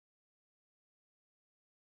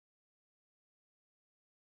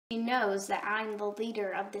He knows that I'm the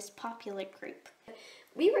leader of this popular group.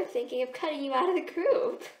 We were thinking of cutting you out of the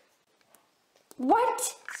group.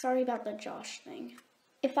 What? Sorry about the Josh thing.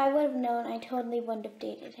 If I would have known, I totally wouldn't have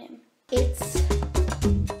dated him. It's...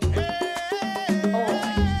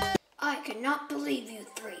 on. I cannot believe you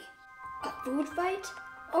three. A food fight?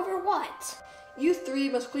 Over what? You three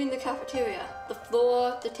must clean the cafeteria. The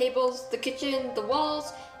floor, the tables, the kitchen, the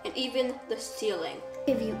walls, and even the ceiling.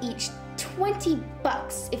 Give you each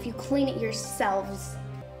 $20 if you clean it yourselves.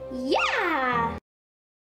 Yeah!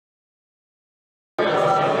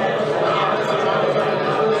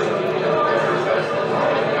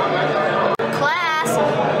 Class!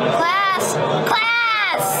 Class!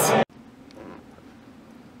 Class!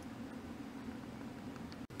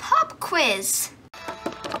 Pop quiz.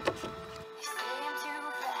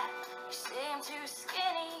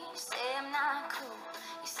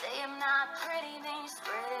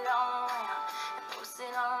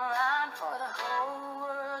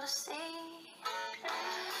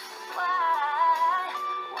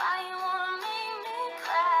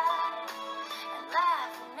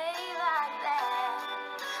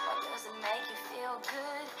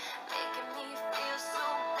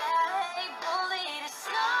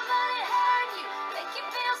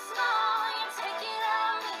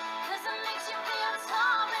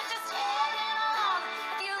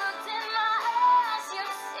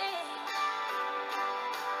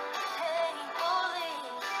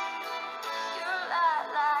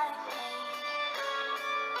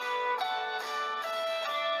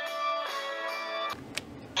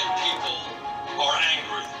 People are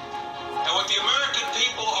angry. And what the American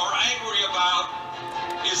people are angry about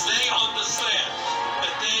is they understand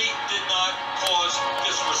that they did not cause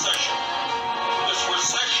this recession. This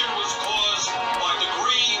recession was caused by the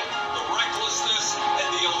greed, the recklessness, and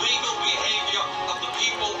the illegal behavior of the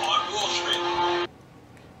people on Wall Street.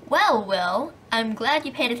 Well, Will, I'm glad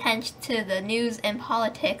you paid attention to the news and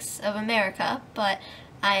politics of America, but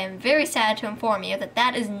I am very sad to inform you that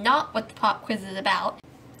that is not what the pop quiz is about.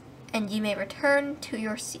 And you may return to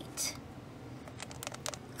your seat.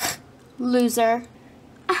 Loser.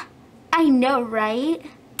 I know, right?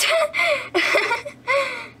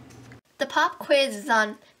 The pop quiz is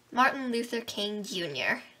on Martin Luther King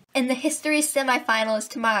Jr. And the history semifinal is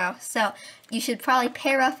tomorrow, so you should probably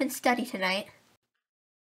pair up and study tonight.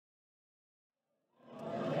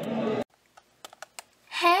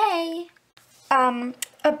 Hey!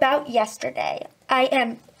 About yesterday. I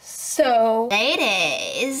am so...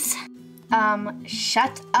 Ladies!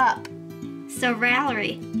 Shut up. So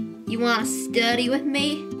Valerie, you want to study with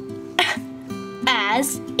me?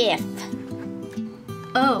 As if.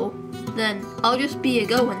 Oh, then I'll just be a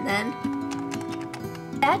goin' then.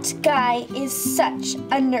 That guy is such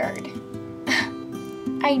a nerd.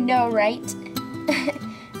 I know, right?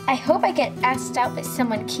 I hope I get asked out by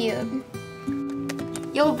someone cute.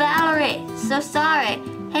 Yo, Valerie, so sorry.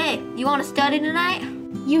 Hey, you want to study tonight?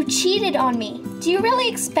 You cheated on me. Do you really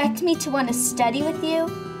expect me to want to study with you?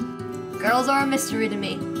 Girls are a mystery to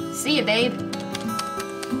me. See ya, babe.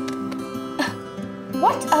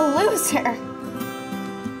 What a loser.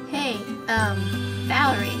 Hey,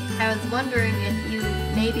 Valerie, I was wondering if you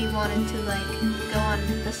maybe wanted to, go on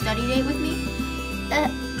the study date with me?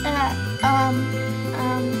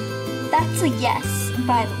 That's a yes,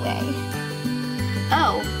 by the way.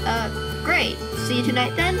 Oh, great. See you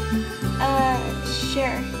tonight then?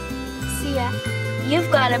 Sure. See ya. You've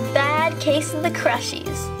got a bad case of the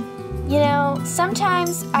crushies. You know,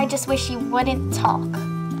 sometimes I just wish you wouldn't talk.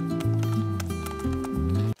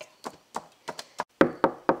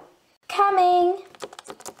 Coming.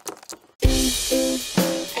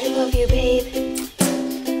 I love you, babe.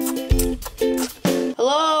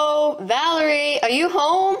 Hello, Valerie, are you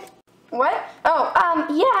home? What? Oh,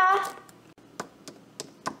 yeah.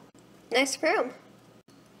 Nice room.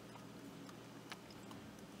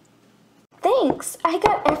 Thanks. I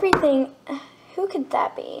got everything. Who could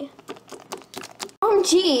that be?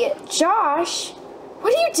 OMG, Josh.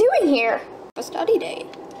 What are you doing here? A study date.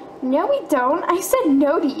 No, we don't. I said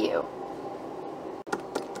no to you.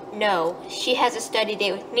 No, she has a study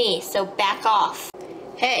date with me, so back off.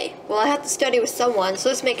 Hey, well I have to study with someone, so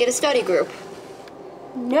let's make it a study group.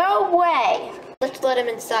 No way. Let's let him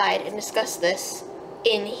inside and discuss this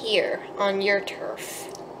in here, on your turf.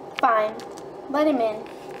 Fine. Let him in.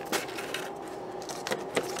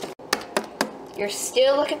 You're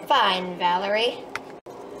still looking fine, Valerie.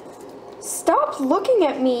 Stop looking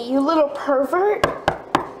at me, you little pervert.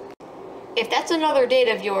 If that's another date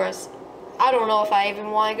of yours, I don't know if I even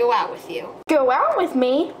want to go out with you. Go out with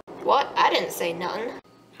me? What? I didn't say nothing.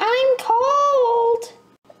 I'm cold.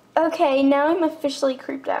 Okay, now I'm officially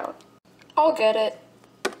creeped out. I'll get it.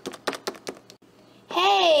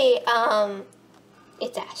 Hey,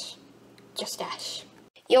 it's Ash. Just Ash.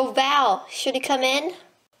 Yo, Val, should he come in?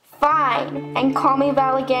 Fine, and call me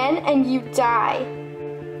Val again and you die.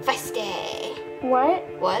 If I stay. What?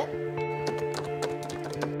 What?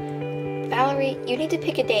 Valerie, you need to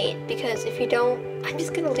pick a date, because if you don't, I'm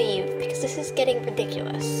just gonna leave, because this is getting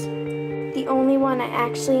ridiculous. The only one I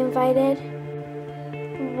actually invited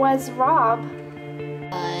was Rob.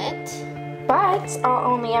 But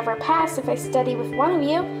I'll only ever pass if I study with one of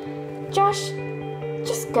you. Josh,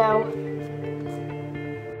 just go.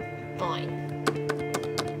 Fine.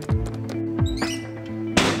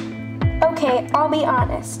 Okay, I'll be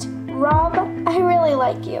honest. Rob, I really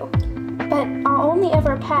like you. But I'll only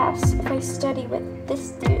ever pass if I study with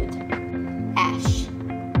this dude. Ash.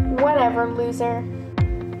 Whatever, loser.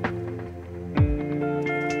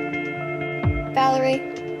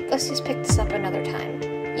 Valerie, let's just pick this up another time.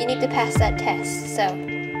 You need to pass that test, so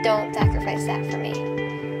don't sacrifice that for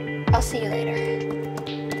me. I'll see you later.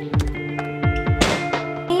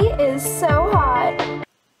 He is so hot.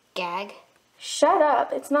 Gag. Shut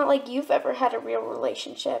up. It's not like you've ever had a real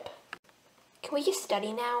relationship. Can we just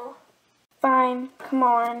study now? Fine, come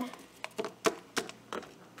on.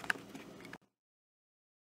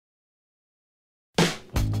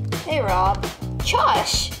 Hey, Rob.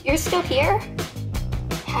 Josh, you're still here?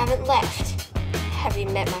 Haven't left. Have you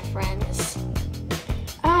met my friends?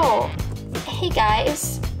 Oh, hey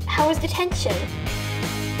guys. How was detention?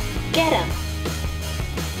 Get him.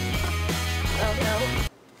 Oh no.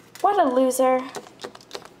 What a loser.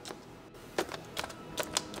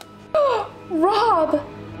 Rob!